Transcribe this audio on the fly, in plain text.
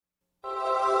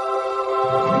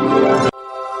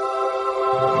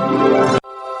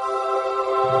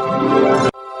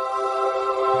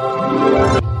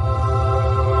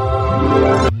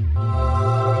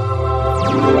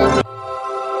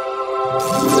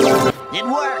It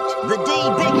worked! The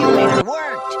debigulator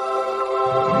worked!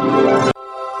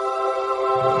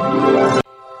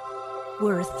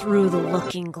 We're through the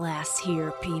looking glass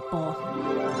here, people.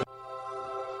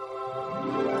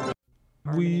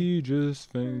 We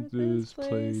just think this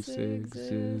place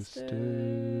existed.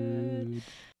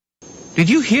 Did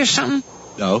you hear something?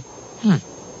 No.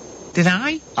 Did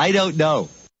I? I don't know.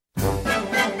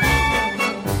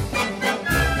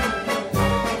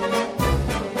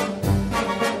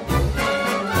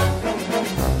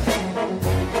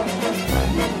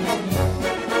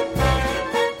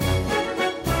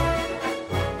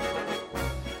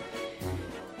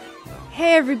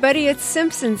 Hey everybody, it's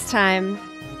Simpsons time.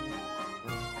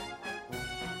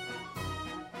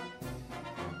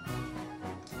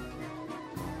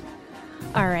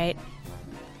 Alright.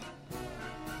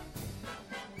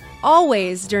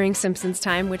 Always during Simpsons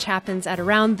time, which happens at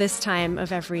around this time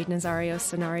of every Nazario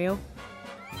scenario,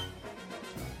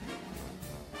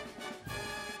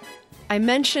 I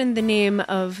mention the name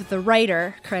of the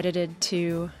writer credited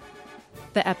to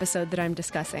the episode that I'm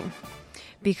discussing.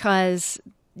 Because,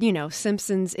 you know,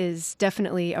 Simpsons is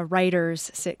definitely a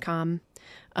writer's sitcom.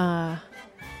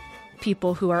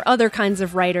 People who are other kinds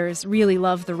of writers really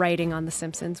love the writing on The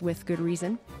Simpsons with good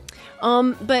reason.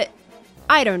 But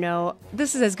I don't know.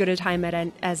 This is as good a time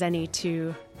as any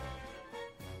to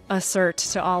assert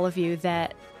to all of you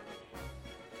that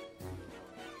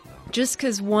just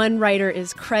because one writer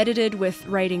is credited with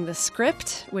writing the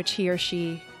script, which he or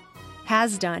she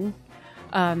has done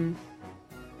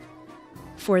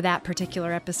for that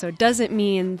particular episode, doesn't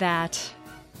mean that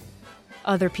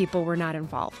other people were not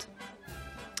involved.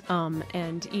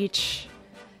 And each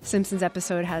Simpsons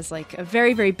episode has like a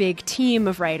very, very big team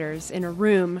of writers in a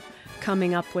room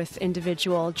coming up with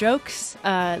individual jokes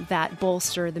that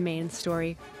bolster the main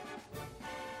story.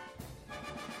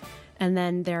 And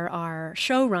then there are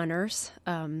showrunners,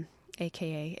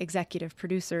 aka executive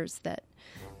producers, that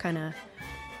kind of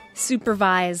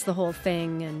supervise the whole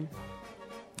thing and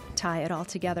tie it all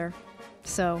together.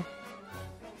 So,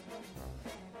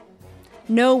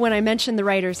 no, when I mention the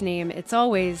writer's name, it's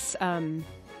always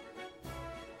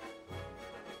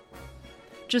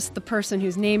just the person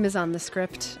whose name is on the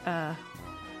script,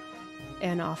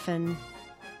 and often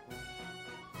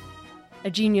a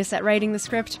genius at writing the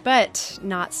script, but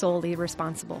not solely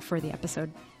responsible for the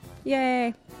episode.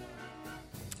 Yay!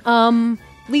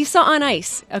 Lisa on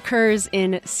Ice occurs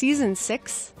in season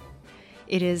 6.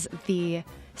 It is the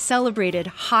celebrated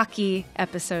hockey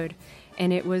episode,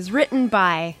 and it was written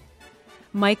by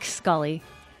Mike Scully.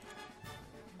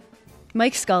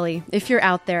 Mike Scully, if you're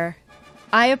out there,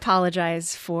 I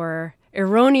apologize for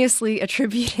erroneously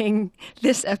attributing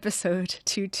this episode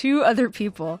to 2 other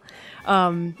people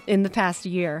in the past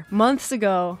year. Months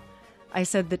ago, I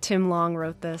said that Tim Long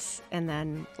wrote this, and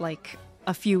then like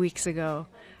a few weeks ago,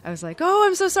 I was like, oh,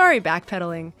 I'm so sorry,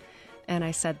 backpedaling, and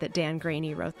I said that Dan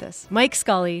Graney wrote this. Mike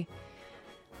Scully,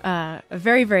 a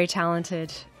very, very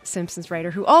talented Simpsons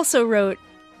writer who also wrote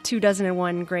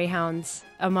 2001 Greyhounds,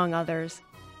 among others.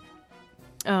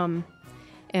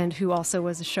 And who also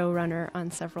was a showrunner on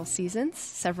several seasons,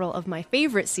 several of my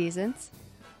favorite seasons.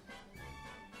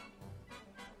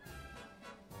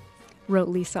 Wrote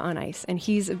Lisa on Ice, and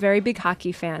he's a very big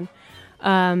hockey fan.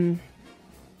 And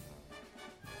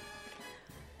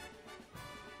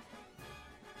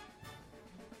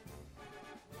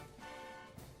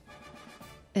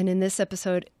in this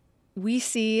episode, we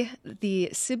see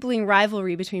the sibling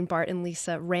rivalry between Bart and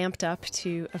Lisa ramped up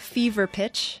to a fever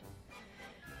pitch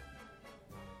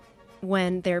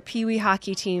when their Pee-wee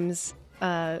hockey teams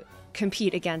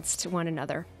compete against one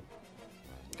another.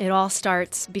 It all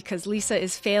starts because Lisa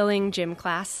is failing gym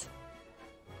class.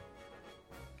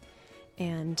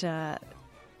 And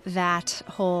that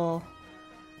whole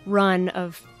run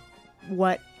of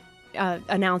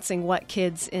announcing what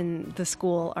kids in the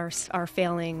school are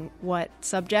failing what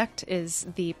subject is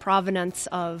the provenance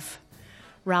of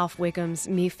Ralph Wiggum's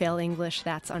 "Me fail English,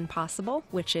 that's impossible,"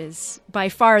 which is by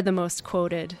far the most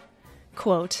quoted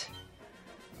quote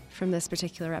from this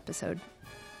particular episode.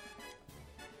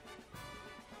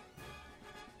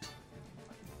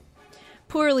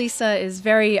 Poor Lisa is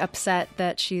very upset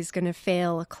that she's going to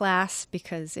fail a class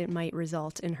because it might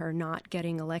result in her not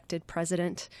getting elected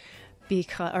president,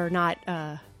 or not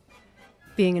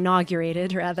being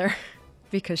inaugurated, rather,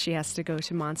 because she has to go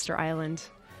to Monster Island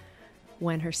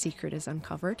when her secret is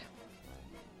uncovered.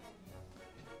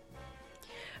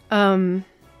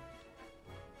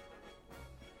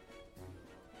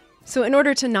 So in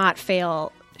order to not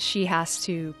fail, she has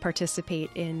to participate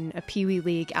in a Pee-wee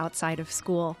league outside of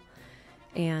school.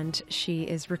 And she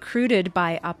is recruited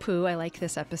by Apu. I like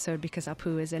this episode because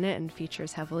Apu is in it and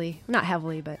features heavily. Not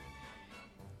heavily, but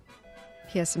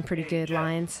he has some pretty good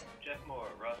lines. Jeff Moore,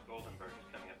 Ross Goldenberg is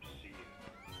coming up to see you.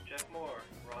 Jeff Moore,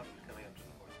 Ross is coming up to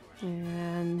the fourth floor.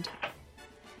 And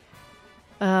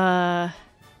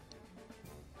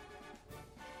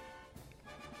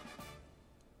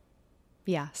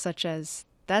yeah, such as,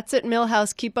 "That's it,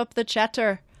 Millhouse, keep up the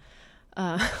chatter."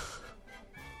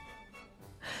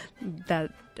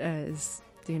 That is,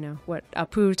 what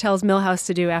Apu tells Millhouse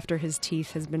to do after his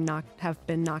teeth have been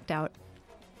knocked out.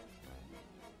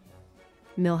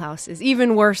 Millhouse is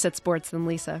even worse at sports than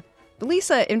Lisa. But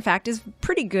Lisa, in fact, is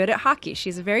pretty good at hockey.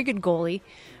 She's a very good goalie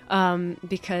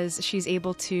because she's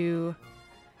able to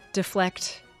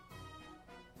deflect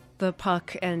the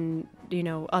puck and,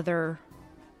 other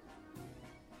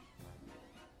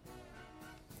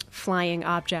flying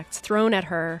objects thrown at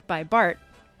her by Bart.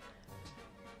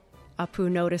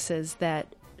 Apu notices that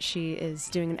she is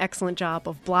doing an excellent job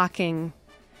of blocking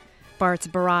Bart's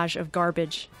barrage of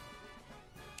garbage.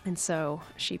 And so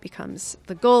she becomes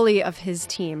the goalie of his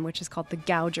team, which is called the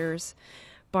Gougers.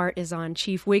 Bart is on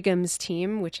Chief Wiggum's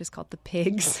team, which is called the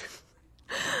Pigs.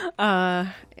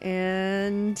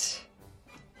 And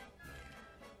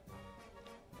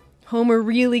Homer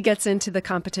really gets into the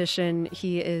competition.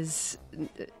 He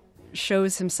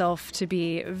shows himself to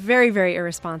be a very, very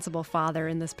irresponsible father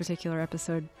in this particular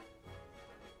episode.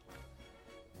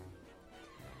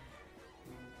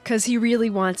 Because he really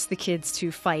wants the kids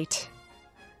to fight.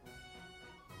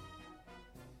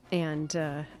 And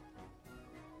the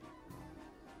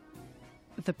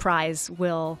prize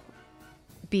will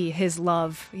be his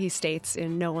love, he states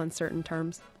in no uncertain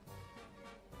terms.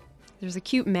 There's a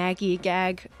cute Maggie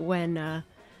gag when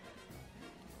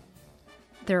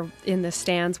they're in the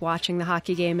stands watching the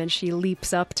hockey game and she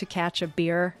leaps up to catch a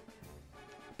beer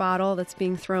bottle that's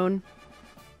being thrown,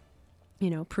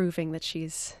 proving that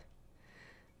she's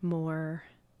more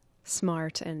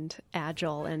smart and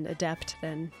agile and adept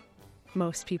than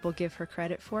most people give her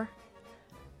credit for.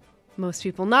 Most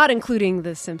people, not including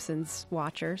the Simpsons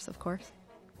watchers, of course.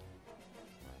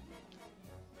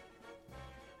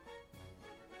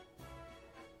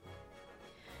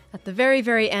 At the very,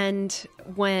 very end,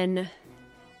 when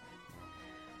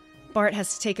Bart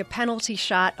has to take a penalty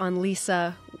shot on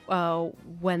Lisa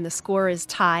when the score is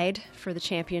tied for the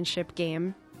championship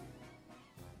game.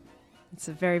 It's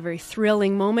a very, very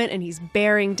thrilling moment, and he's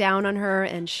bearing down on her,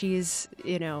 and she's,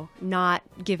 not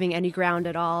giving any ground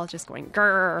at all, just going,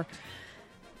 grrr.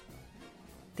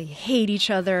 They hate each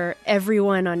other.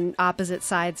 Everyone on opposite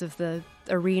sides of the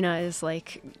arena is,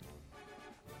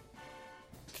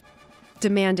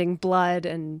 demanding blood,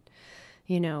 and,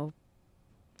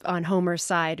 on Homer's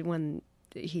side when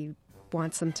he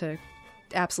wants them to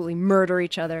absolutely murder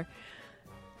each other.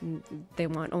 They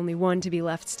want only one to be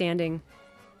left standing.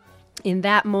 In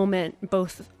that moment,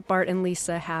 both Bart and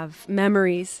Lisa have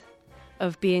memories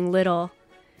of being little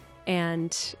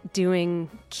and doing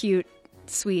cute,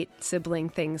 sweet sibling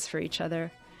things for each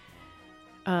other.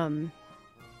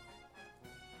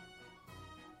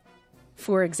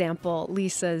 For example,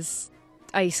 Lisa's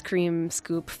ice cream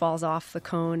scoop falls off the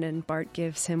cone, and Bart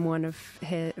gives her one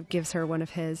of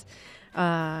his.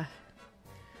 Bart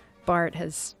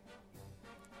has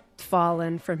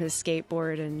fallen from his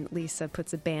skateboard, and Lisa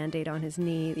puts a Band-Aid on his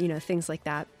knee. Things like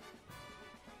that.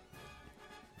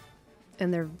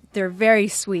 And they're very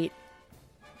sweet.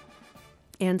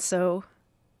 And so,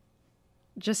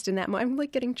 just in that moment, I'm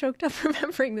getting choked up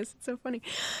remembering this. It's so funny.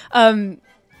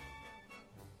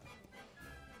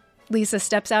 Lisa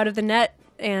steps out of the net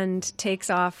and takes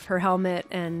off her helmet,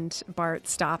 and Bart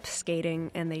stops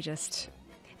skating, and they just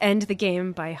end the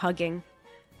game by hugging.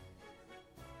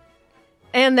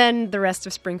 And then the rest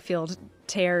of Springfield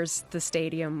tears the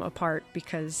stadium apart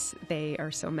because they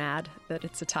are so mad that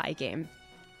it's a tie game.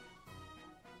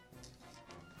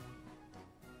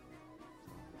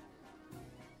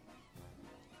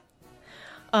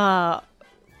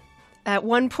 At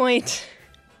one point,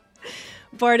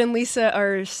 Bart and Lisa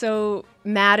are so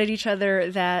mad at each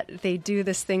other that they do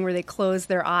this thing where they close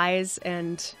their eyes,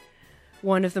 and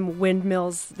one of them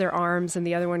windmills their arms and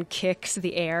the other one kicks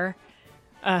the air.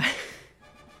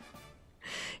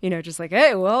 Just like,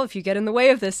 hey, well, if you get in the way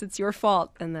of this, it's your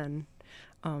fault. And then,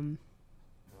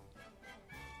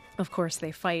 of course,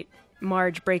 they fight.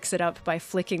 Marge breaks it up by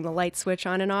flicking the light switch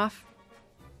on and off.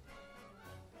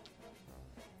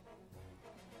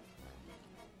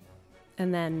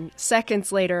 And then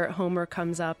seconds later, Homer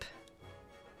comes up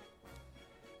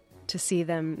to see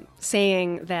them,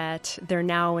 saying that they're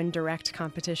now in direct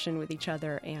competition with each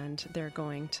other and they're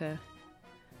going to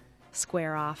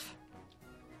square off.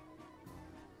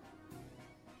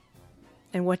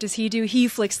 And what does he do? He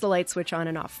flicks the light switch on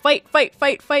and off. Fight, fight,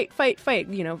 fight, fight, fight, fight.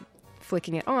 You know,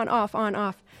 flicking it on, off, on,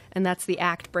 off. And that's the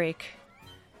act break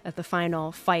at the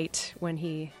final fight. When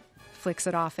he flicks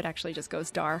it off, it actually just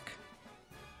goes dark.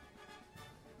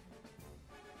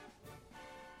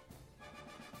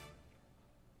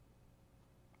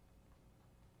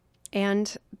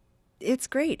 And it's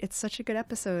great. It's such a good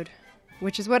episode,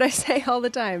 which is what I say all the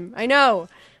time. I know.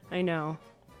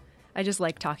 I just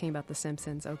like talking about The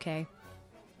Simpsons, okay?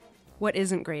 What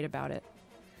isn't great about it?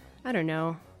 I don't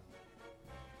know.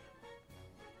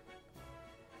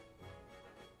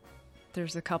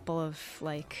 There's a couple of,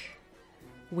 like,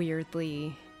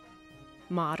 weirdly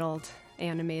modeled,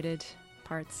 animated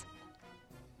parts.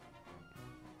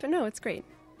 But no, it's great.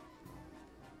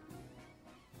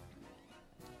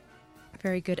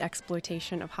 Very good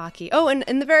exploitation of hockey. Oh, and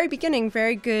in the very beginning,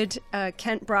 very good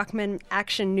Kent Brockman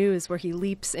action news where he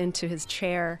leaps into his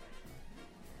chair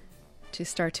to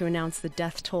start to announce the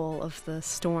death toll of the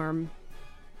storm,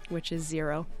 which is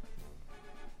 0.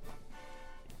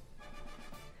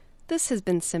 This has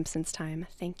been Simpsons Time.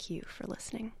 Thank you for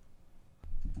listening.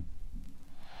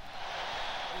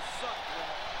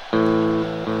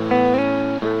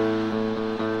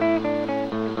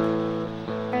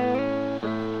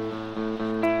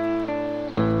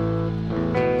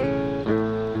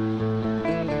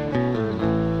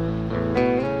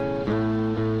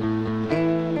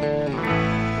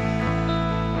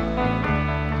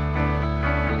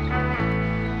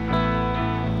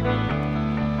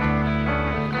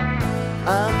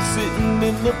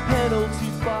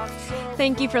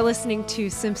 Thank you for listening to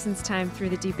Simpsons Time through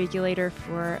the Debigulator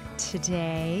for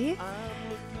today.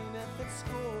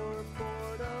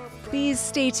 Please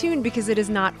stay tuned because it is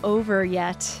not over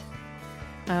yet.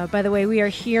 By the way, we are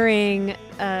hearing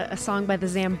a song by the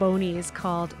Zambonis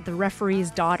called The Referee's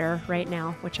Daughter right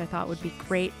now, which I thought would be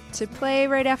great to play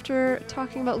right after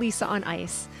talking about Lisa on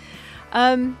Ice.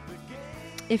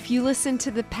 If you listen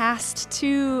to the past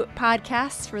 2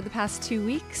 podcasts for the past 2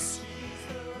 weeks,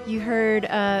 you heard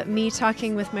me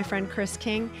talking with my friend Chris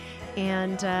King,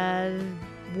 and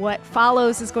what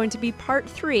follows is going to be part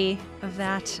 3 of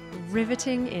that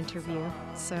riveting interview.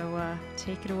 So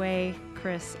take it away,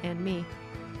 Chris and me.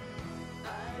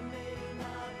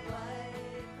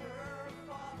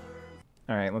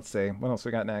 All right, let's see. What else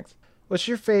we got next? What's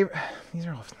your favorite... These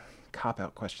are all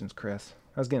cop-out questions, Chris.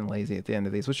 I was getting lazy at the end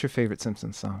of these. What's your favorite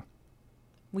Simpsons song?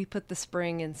 We Put the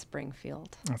Spring in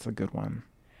Springfield. That's a good one.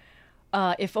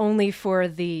 If only for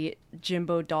the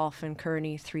Jimbo, Dolph, and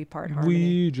Kearney 3-part harmony.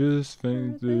 We just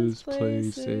think this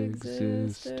place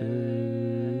existed.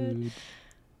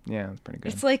 Yeah, that's pretty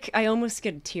good. It's like I almost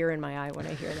get a tear in my eye when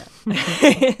I hear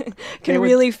that. Can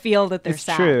really feel that they're it's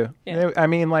sad. True. Yeah. I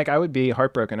mean, like, I would be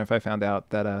heartbroken if I found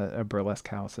out that a burlesque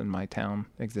house in my town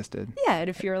existed. Yeah, and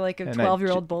if you're like a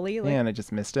 12-year-old bully. Like, yeah, and I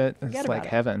just missed it. It's like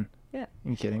heaven. Yeah. Are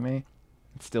you kidding me?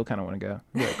 I still kind of want to go.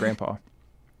 Be like Grandpa.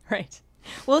 Right.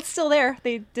 Well, it's still there.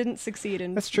 They didn't succeed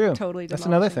in That's true. Totally That's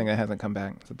demolishing another thing that hasn't come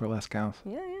back. It's a burlesque house.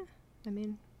 Yeah. I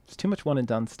mean, there's too much one and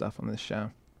done stuff on this show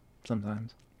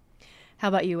sometimes. How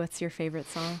about you? What's your favorite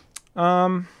song?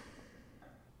 I'm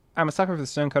a sucker for the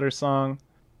Stonecutters song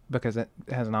because it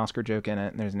has an Oscar joke in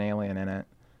it and there's an alien in it.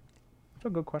 That's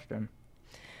a good question.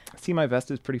 See My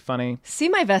Vest is pretty funny. See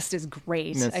My Vest is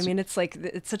great. I mean, it's like,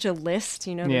 it's such a list,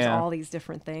 you know, there's all these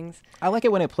different things. I like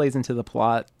it when it plays into the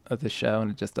plot of the show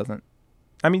and it just doesn't.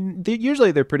 I mean,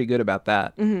 usually they're pretty good about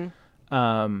that.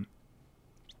 Mm-hmm.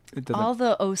 All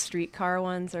the O Streetcar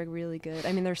ones are really good.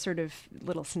 I mean, they're sort of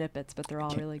little snippets, but they're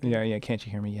all really good. Yeah. Can't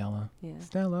You Hear Me Yella? Yeah.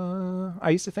 Stella.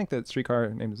 I used to think that Streetcar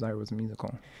Named Desire was a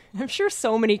musical. I'm sure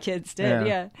so many kids did,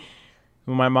 yeah.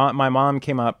 Well, my mom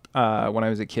came up when I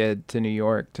was a kid to New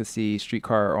York to see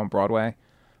Streetcar on Broadway.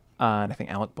 And I think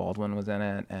Alec Baldwin was in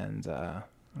it, and I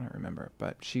don't remember.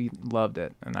 But she loved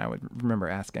it, and I would remember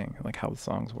asking like how the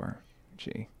songs were.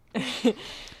 She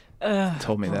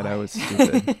told me that I was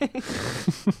stupid.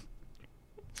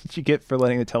 What'd you get for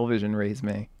letting the television raise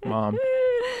me, Mom?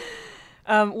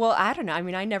 Well, I don't know. I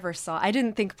mean, I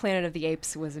didn't think Planet of the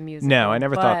Apes was a musical. No, I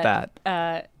never thought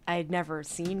that. I'd never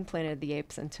seen Planet of the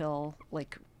Apes until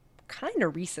like kind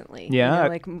of recently. Yeah, you know,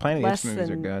 like Planet of the Apes movies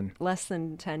are good. Less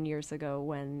than 10 years ago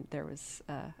when there was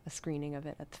a screening of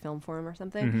it at the Film Forum or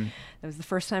something. Mm-hmm. That was the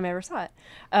first time I ever saw it.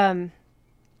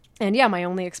 And yeah, my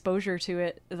only exposure to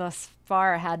it thus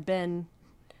far had been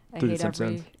I Through hate The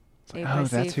Simpsons. every Oh,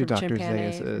 that's who Dr.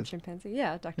 Chimpanzee Zaius is. Chimpanzee.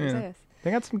 Yeah, Dr. Yeah. Zaius.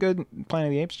 They got some good Planet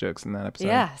of the Apes jokes in that episode.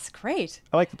 Yeah, it's great.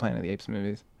 I like the Planet of the Apes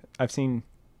movies. I've seen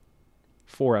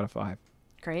 4 out of 5.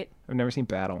 Great. I've never seen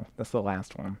Battle. That's the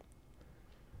last one.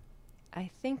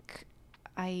 I think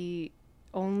I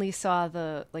only saw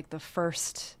the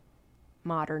first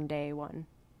modern day one.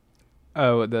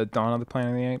 Oh, the Dawn of the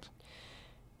Planet of the Apes?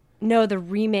 No, the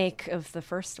remake of the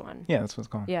first one. Yeah, that's what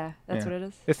it's called. Yeah, that's what it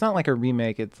is. It's not like a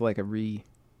remake, it's like a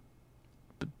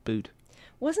boot.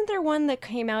 Wasn't there one that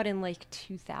came out in like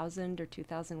 2000 or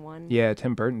 2001? Yeah,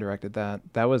 Tim Burton directed that.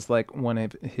 That was like one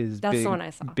of his That's the one I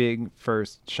saw. big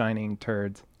first shining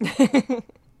turds.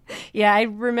 Yeah, I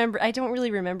remember. I don't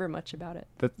really remember much about it.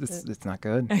 It's not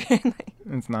good.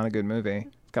 It's not a good movie.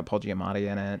 It's got Paul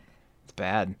Giamatti in it. It's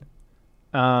bad.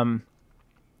 Yeah,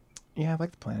 I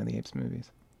like the Planet of the Apes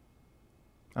movies.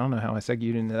 I don't know how I segued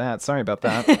into that. Sorry about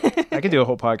that. I could do a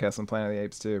whole podcast on Planet of the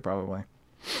Apes too, probably.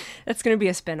 That's going to be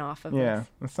a spin-off of Yeah, this.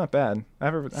 that's not bad. I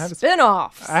have a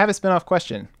Spin-offs! I have a spin-off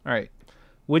question. All right.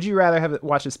 Would you rather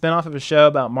watch a spin-off of a show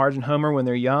about Marge and Homer when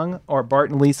they're young or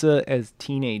Bart and Lisa as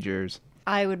teenagers?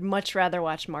 I would much rather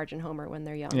watch Marge and Homer when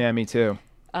they're young. Yeah, me too.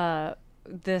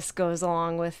 This goes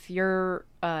along with your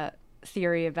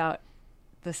theory about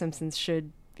The Simpsons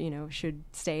should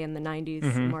stay in the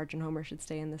 90s. Marge and Homer should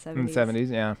stay in the 70s. In the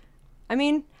 70s, yeah. I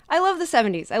mean, I love the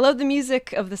 70s. I love the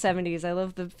music of the 70s. I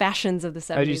love the fashions of the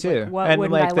 70s. I do too. Like, what and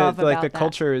wouldn't I love about the that?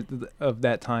 culture of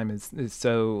that time is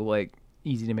so like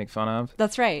easy to make fun of.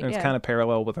 That's right. And it's kind of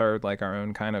parallel with our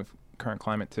own kind of current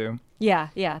climate too. Yeah.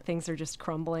 Things are just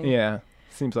crumbling. Yeah.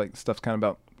 Seems like stuff's kind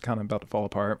of about to fall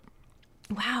apart.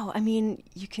 Wow. I mean,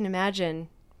 you can imagine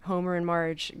Homer and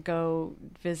Marge go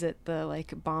visit the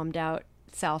bombed out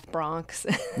South Bronx.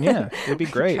 Yeah, it'd be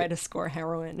great. Try to score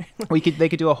heroin. They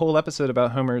could do a whole episode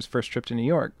about Homer's first trip to New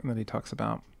York that he talks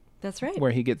about. That's right.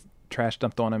 Where he gets trash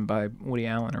dumped on him by Woody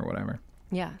Allen or whatever.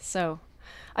 Yeah. So,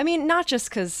 I mean, not just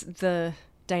because the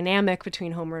dynamic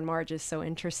between Homer and Marge is so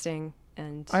interesting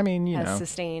and has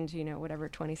sustained,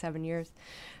 27 years.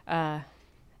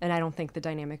 And I don't think the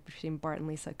dynamic between Bart and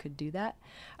Lisa could do that.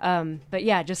 But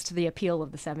yeah, just the appeal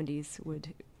of the 70s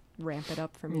would ramp it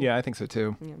up for me. Yeah, I think so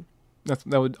too. Yeah.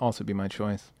 That would also be my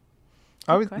choice.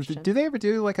 Do they ever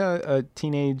do like a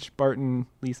teenage Bart and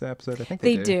Lisa episode? I think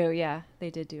they do. Yeah, they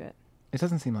did do it. It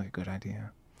doesn't seem like a good idea.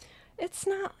 It's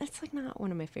not one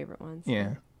of my favorite ones.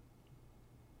 Yeah.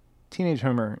 Teenage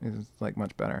Homer is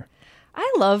much better.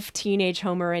 I love teenage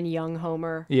Homer and young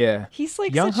Homer. Yeah. He's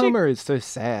young Homer is so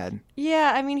sad.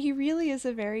 Yeah, I mean, he really is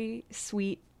a very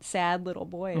sweet, sad little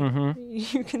boy. Mm-hmm.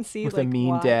 You can see with a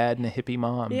mean dad and a hippie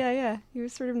mom. Yeah. He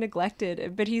was sort of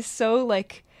neglected, but he's so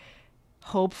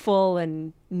hopeful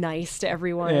and nice to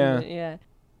everyone. Yeah.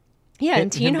 Yeah,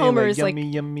 and teen Homer is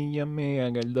yummy, I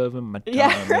got love in my tummy.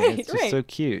 Yeah, right. It's just so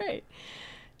cute. Right.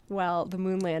 While the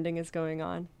moon landing is going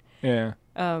on. Yeah.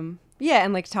 Yeah,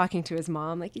 and talking to his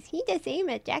mom, is he the same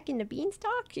as Jack and the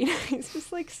Beanstalk? He's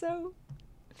just so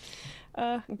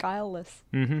guileless.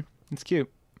 Mm-hmm. It's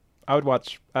cute. I'd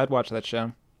watch that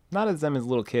show. Not as them as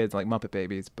little kids like Muppet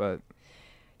Babies, but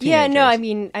teenagers. Yeah, no, I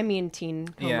mean teen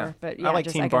Homer, yeah. But yeah, I like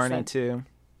Teen Barney too.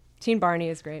 Teen Barney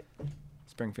is great.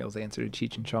 Springfield's answer to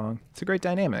Cheech and Chong. It's a great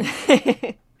dynamic.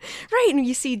 Right, and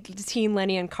you see teen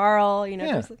Lenny and Carl,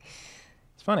 Yeah.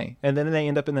 It's funny. And then they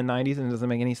end up in the 90s and it doesn't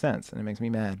make any sense, and it makes me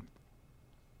mad.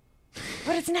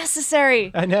 But it's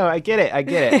necessary. I know, I get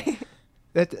it.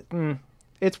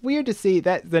 It's weird to see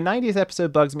that the 90s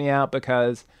episode bugs me out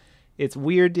because it's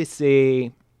weird to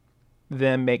see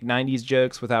them make 90s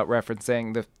jokes without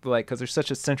referencing because they're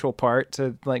such a central part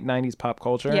to 90s pop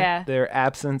culture. Yeah. Their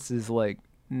absence is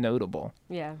notable.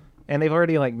 Yeah. And they've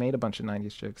already made a bunch of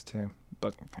 90s jokes too.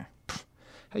 But how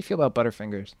do you feel about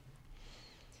Butterfingers?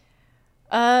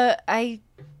 I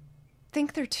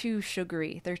think they're too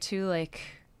sugary. They're too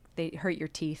they hurt your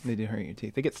teeth. They do hurt your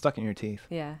teeth. They get stuck in your teeth.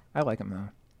 Yeah. I like them though.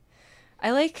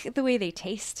 I like the way they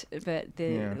taste, but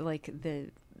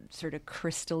the sort of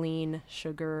crystalline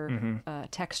sugar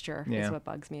texture is what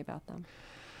bugs me about them.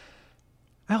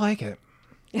 I like it.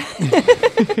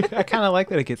 I kind of like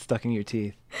that it gets stuck in your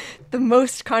teeth. The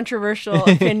most controversial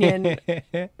opinion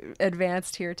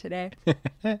advanced here today.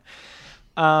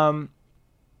 I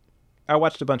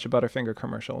watched a bunch of Butterfinger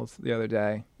commercials the other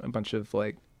day. A bunch of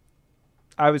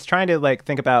I was trying to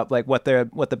think about what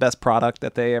the best product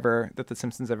that the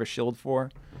Simpsons ever shilled for.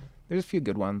 There's a few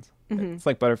good ones. Mm-hmm. It's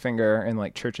Butterfinger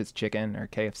and Church's Chicken or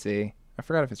KFC. I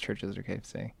forgot if it's Church's or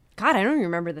KFC. God, I don't even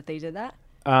remember that they did that.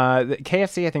 The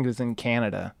KFC I think was in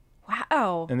Canada.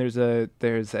 Wow. And there's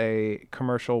a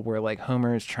commercial where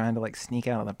Homer is trying to sneak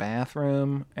out of the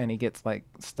bathroom and he gets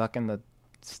stuck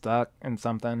in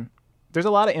something. There's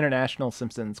a lot of international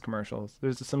Simpsons commercials.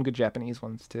 There's some good Japanese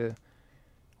ones too.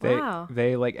 Wow.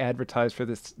 They advertise for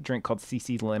this drink called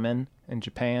CC Lemon in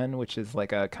Japan, which is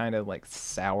a kind of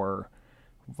sour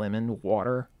lemon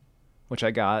water, which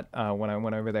I got when I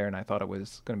went over there and I thought it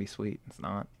was going to be sweet. It's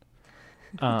not.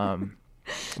 But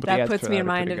That the ads puts for me that in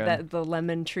are mind pretty of good. the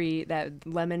lemon tree, that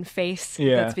lemon face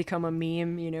Yeah. that's become a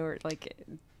meme, or like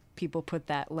people put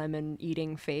that lemon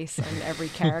eating face on every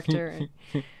character.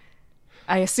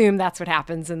 I assume that's what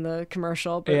happens in the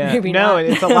commercial, but maybe no, not.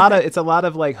 it's a lot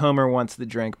of like Homer wants the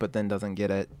drink but then doesn't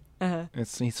get it. Uh-huh.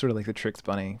 He's sort of like the Trix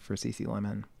Bunny for CC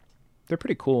Lemon. They're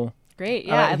pretty cool. Great,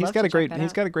 yeah. I'd he's love got to a check great that he's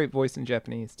out. got a great voice in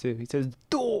Japanese too. He says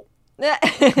 "Do."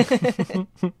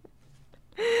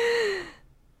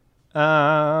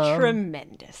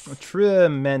 Tremendous.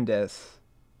 Tremendous.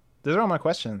 Those are all my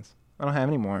questions. I don't have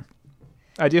any more.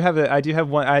 I do have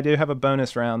a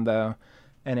bonus round though,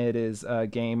 and it is a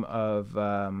game of what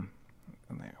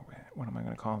am I going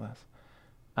to call this?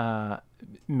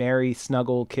 Marry,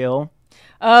 Snuggle, Kill.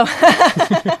 Oh.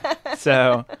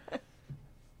 So,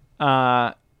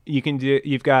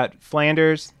 you've got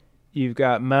Flanders, you've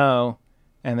got Mo,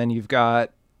 and then you've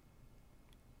got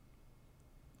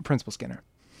Principal Skinner.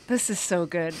 This is so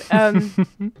good.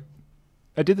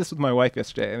 I did this with my wife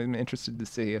yesterday. I'm interested to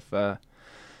see if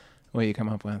what you come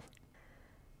up with.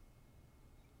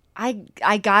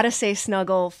 I gotta say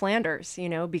Snuggle Flanders,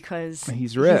 because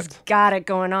He's ripped. He's got it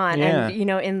going on. Yeah.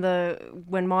 And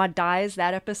when Maude dies,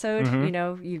 that episode,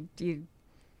 Mm-hmm. you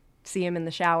see him in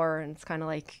the shower, and it's kind of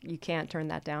like you can't turn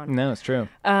that down. No, it's true.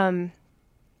 And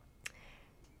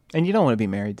you don't want to be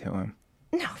married to him.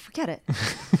 No, forget it.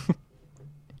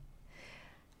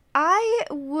 I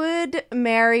would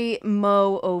marry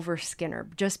Mo over Skinner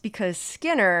just because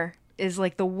Skinner is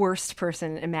like the worst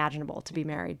person imaginable to be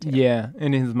married to. Yeah,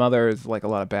 and his mother is like a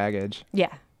lot of baggage.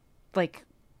 Yeah. Like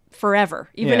forever.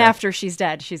 Even Yeah. after she's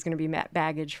dead, she's going to be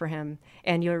baggage for him,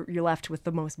 and you're left with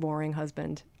the most boring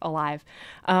husband alive.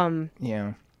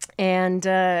 Yeah. And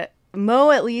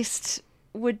Mo at least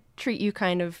would treat you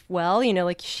kind of well,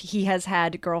 like he has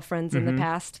had girlfriends in the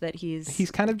past that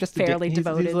he's kind of just fairly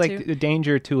devoted he's like to. a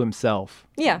danger to himself.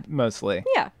 Yeah. Mostly.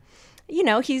 Yeah.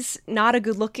 He's not a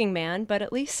good looking man, but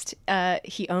at least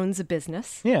he owns a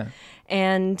business. Yeah.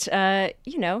 And,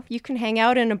 you can hang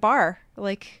out in a bar,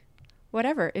 like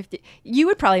whatever. If you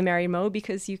would probably marry Mo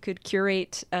because you could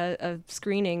curate a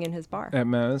screening in his bar. At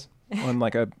Moe's on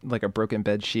like a broken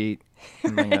bed sheet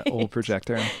and like an old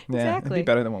projector. Yeah, it'd Exactly. be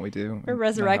better than what we do. Or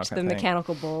resurrect the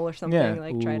mechanical bull or something,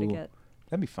 Yeah. try to Ooh. get,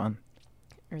 That'd be fun.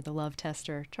 or the love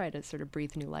tester, try to sort of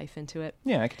breathe new life into it.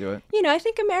 Yeah, I could do it. I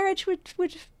think a marriage would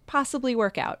possibly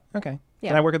work out. Okay. Yeah.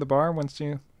 Can I work at the bar once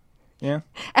you? Yeah.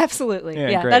 Absolutely. Yeah,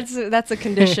 Yeah, great. that's a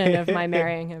condition of my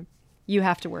marrying him. You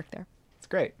have to work there. It's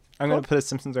great. I'm Cool. going to put a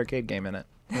Simpsons arcade game in it.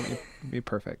 It'd be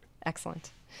perfect. Excellent.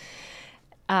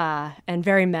 And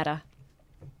very meta.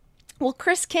 Well,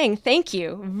 Chris King, thank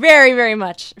you very, very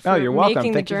much for you're welcome.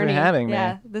 making Thank the you for journey. having me.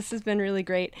 Yeah, this has been really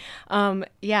great. And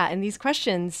these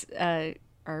questions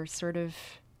are sort of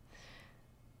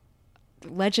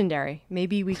legendary.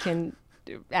 Maybe we can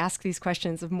ask these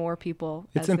questions of more people.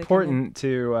 It's as they come in. important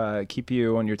to keep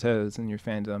you on your toes in your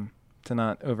fandom, to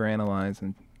not overanalyze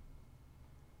and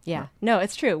Yeah. No,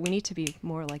 it's true. We need to be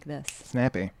more like this.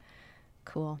 snappy.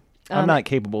 Cool. I'm not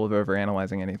capable of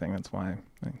overanalyzing anything. That's why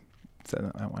I said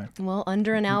it that way. Well,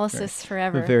 under analysis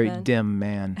forever. I'm a very then. dim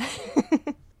man.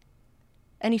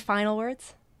 Any final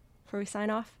words before we sign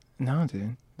off? No,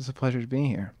 dude. It's a pleasure to be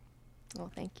here. Well,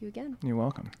 thank you again. You're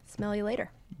welcome. Smell you later.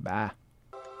 Bye.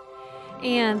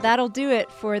 And that'll do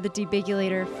it for the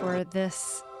Debigulator for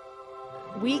this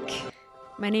week.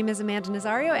 My name is Amanda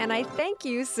Nazario, and I thank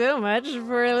you so much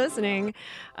for listening.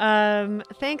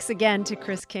 Thanks again to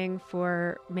Chris King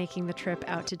for making the trip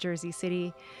out to Jersey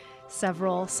City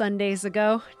several Sundays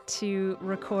ago to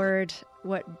record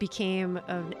what became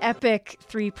an epic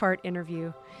 3-part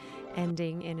interview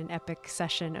ending in an epic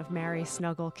session of Marry,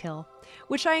 Snuggle, Kill,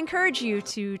 which I encourage you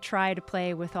to try to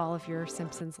play with all of your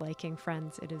Simpsons-liking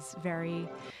friends. It is very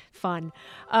fun.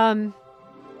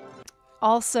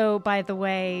 Also, by the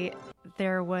way,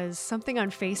 there was something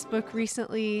on Facebook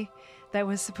recently that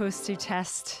was supposed to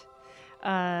test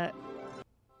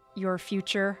your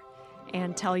future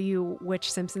and tell you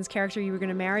which Simpsons character you were going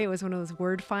to marry. It was one of those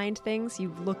word find things.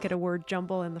 You look at a word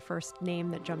jumble and the first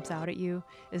name that jumps out at you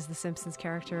is the Simpsons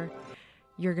character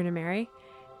you're going to marry.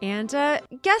 And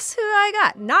guess who I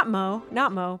got? Not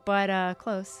Mo, but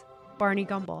close. Barney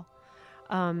Gumble,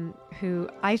 who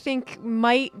I think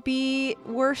might be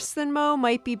worse than Mo,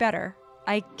 might be better.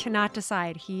 I cannot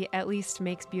decide. He at least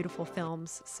makes beautiful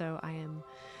films, so I am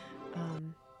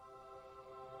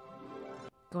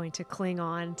going to cling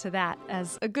on to that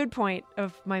as a good point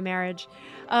of my marriage.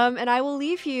 And I will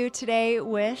leave you today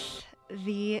with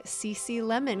the CC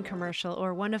Lemon commercial,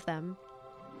 or one of them,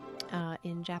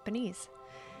 in Japanese,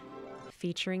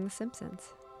 featuring The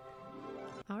Simpsons.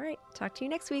 All right. Talk to you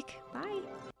next week.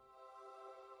 Bye.